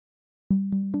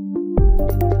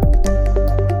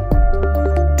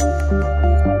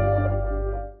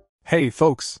Hey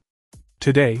folks!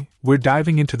 Today, we're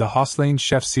diving into the Hauslane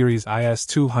Chef Series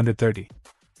IS-200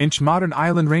 inch modern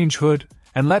island range hood,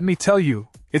 and let me tell you,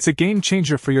 it's a game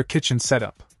changer for your kitchen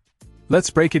setup. Let's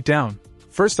break it down.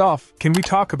 First off, can we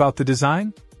talk about the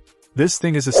design? This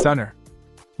thing is a stunner.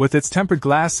 With its tempered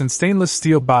glass and stainless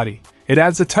steel body, it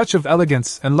adds a touch of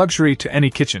elegance and luxury to any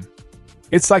kitchen.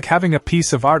 It's like having a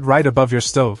piece of art right above your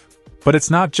stove. But it's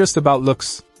not just about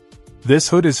looks. This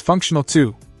hood is functional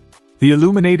too. The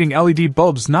illuminating LED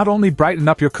bulbs not only brighten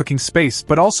up your cooking space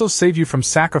but also save you from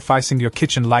sacrificing your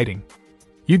kitchen lighting.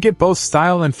 You get both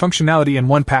style and functionality in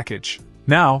one package.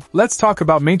 Now, let's talk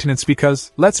about maintenance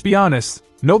because, let's be honest,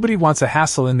 nobody wants a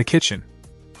hassle in the kitchen.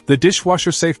 The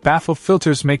dishwasher-safe baffle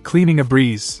filters make cleaning a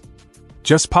breeze.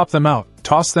 Just pop them out,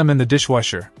 toss them in the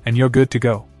dishwasher, and you're good to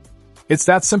go. It's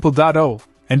that simple. Oh,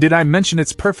 and did I mention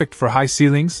it's perfect for high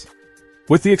ceilings?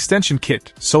 With the extension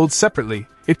kit, sold separately,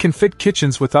 it can fit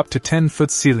kitchens with up to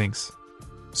 10-foot ceilings.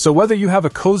 So whether you have a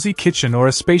cozy kitchen or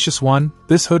a spacious one,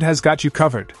 this hood has got you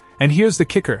covered. And here's the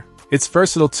kicker, it's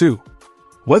versatile too.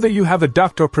 Whether you have a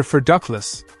duct or prefer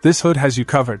ductless, this hood has you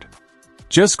covered.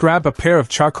 Just grab a pair of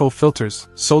charcoal filters,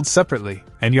 sold separately,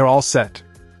 and you're all set.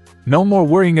 No more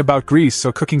worrying about grease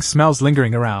or cooking smells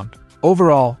lingering around.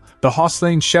 Overall, the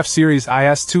Hauslane Chef Series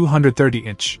IS-200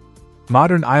 inch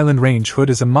modern island range hood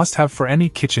is a must-have for any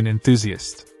kitchen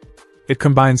enthusiast. It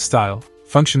combines style,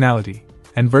 functionality,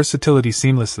 and versatility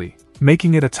seamlessly,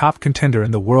 making it a top contender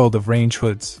in the world of range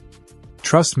hoods.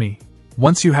 Trust me,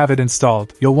 once you have it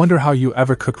installed, you'll wonder how you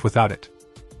ever cooked without it.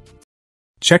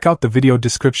 Check out the video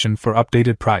description for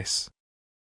updated price.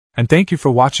 And thank you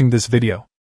for watching this video.